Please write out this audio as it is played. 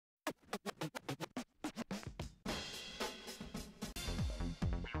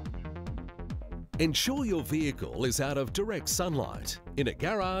Ensure your vehicle is out of direct sunlight, in a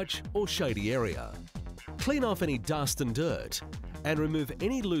garage or shady area. Clean off any dust and dirt and remove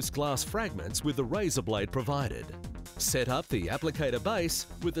any loose glass fragments with the razor blade provided. Set up the applicator base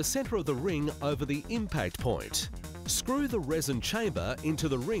with the centre of the ring over the impact point. Screw the resin chamber into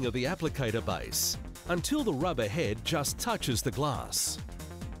the ring of the applicator base until the rubber head just touches the glass.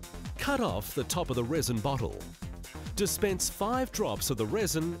 Cut off the top of the resin bottle. Dispense 5 drops of the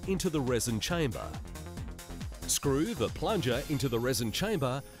resin into the resin chamber. Screw the plunger into the resin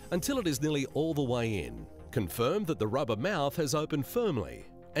chamber until it is nearly all the way in. Confirm that the rubber mouth has opened firmly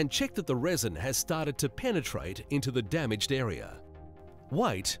and check that the resin has started to penetrate into the damaged area.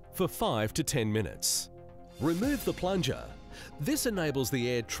 Wait for 5 to 10 minutes. Remove the plunger. This enables the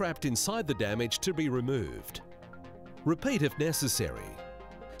air trapped inside the damage to be removed. Repeat if necessary.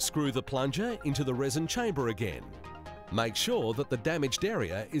 Screw the plunger into the resin chamber again. Make sure that the damaged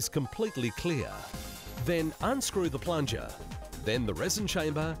area is completely clear. Then unscrew the plunger, then the resin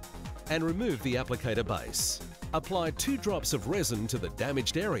chamber, and remove the applicator base. Apply 2 drops of resin to the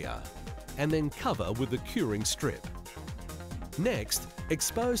damaged area and then cover with the curing strip. Next,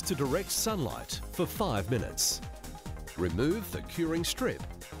 expose to direct sunlight for 5 minutes. Remove the curing strip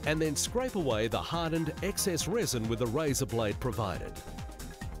and then scrape away the hardened excess resin with the razor blade provided.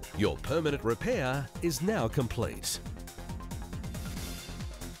 Your permanent repair is now complete.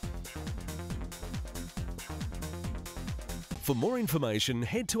 For more information,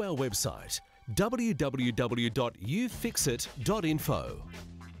 head to our website www.ufixit.info.